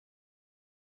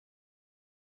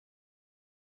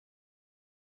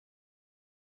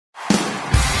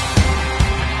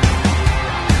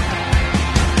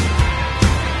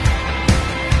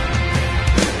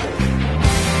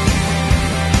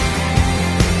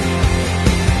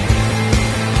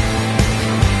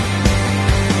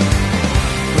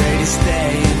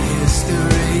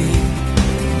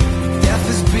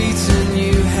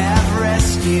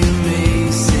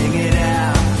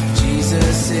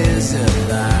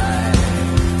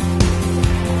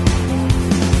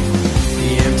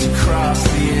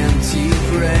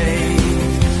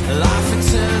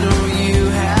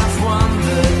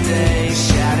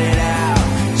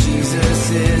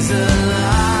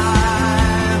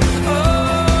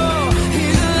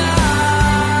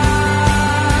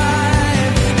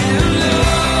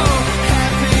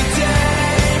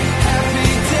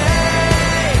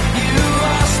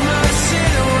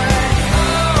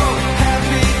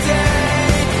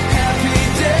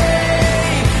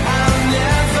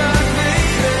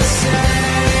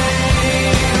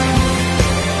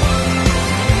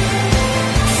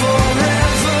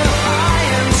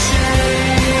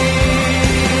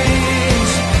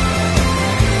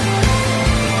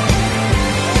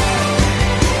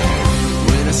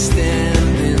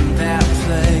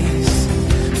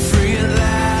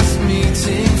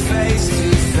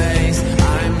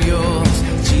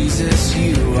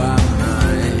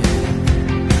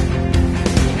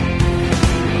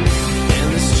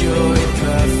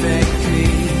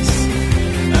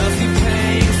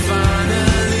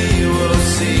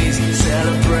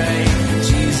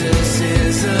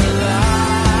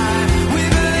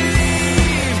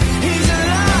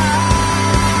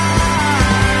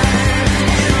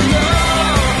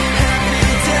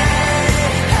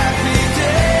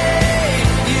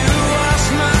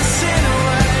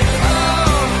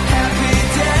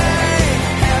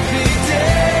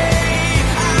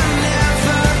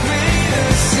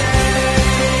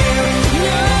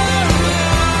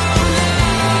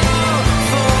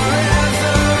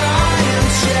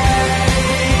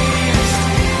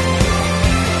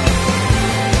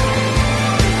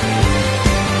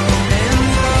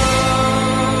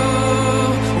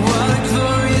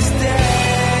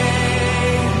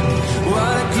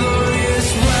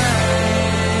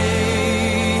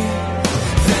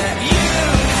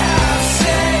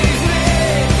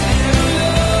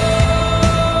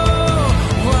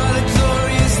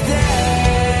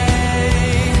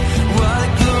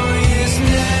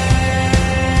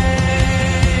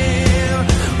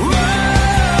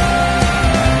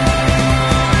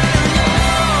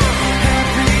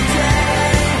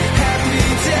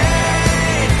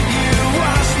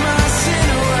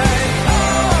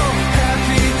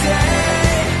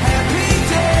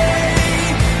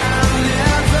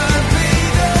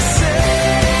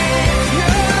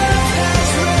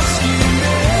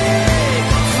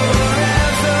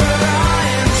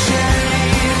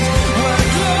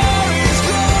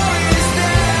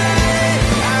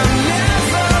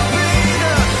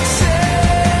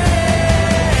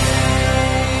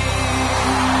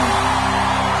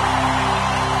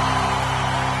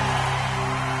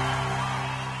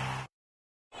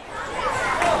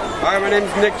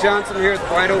name's Nick Johnson here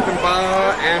at Wide Open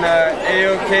Baja and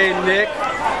A-OK Nick.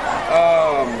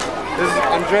 This is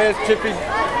Andreas Chippy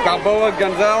Balboa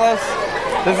Gonzalez.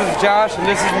 This is Josh and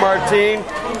this is Martine.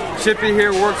 Chippy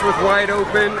here works with Wide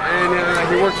Open and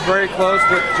he works very close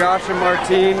with Josh and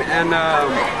Martine and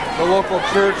the local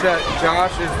church that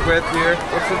Josh is with here.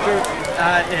 What's the church?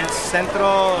 It's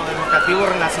Centro Educativo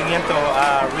Renacimiento,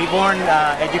 Reborn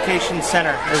Education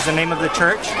Center is the name of the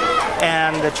church.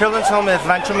 And the children's home is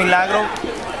Rancho Milagro.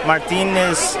 Martine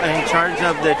is in charge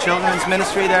of the children's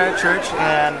ministry there at church.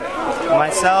 And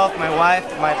myself, my wife,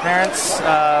 my parents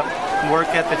work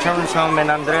at the children's home. And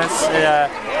Andres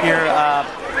here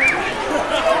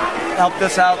helped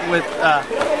us out with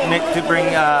Nick to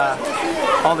bring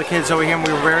all the kids over here. And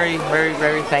we were very, very,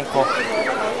 very thankful.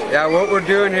 Yeah, what we're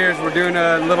doing here is we're doing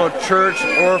a little church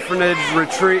orphanage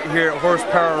retreat here at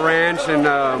Horsepower Ranch in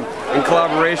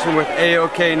collaboration with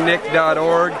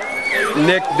AOKNick.org.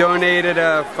 Nick donated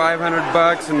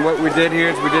 $500 and what we did here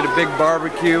is we did a big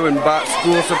barbecue and bought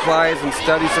school supplies and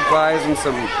study supplies and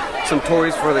some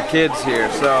toys for the kids here.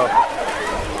 So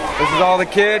this is all the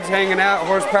kids hanging out at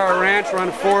Horsepower Ranch. We're on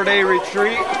a 4-day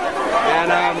retreat.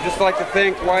 And I'd just like to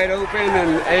thank Wide Open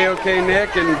and A-OK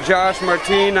Nick and Josh,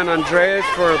 Martine, and Andreas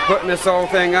for putting this whole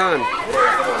thing on.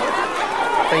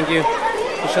 Thank you.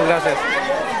 Muchas gracias.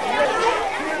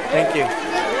 Thank you.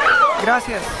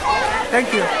 Gracias.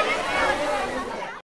 Thank you.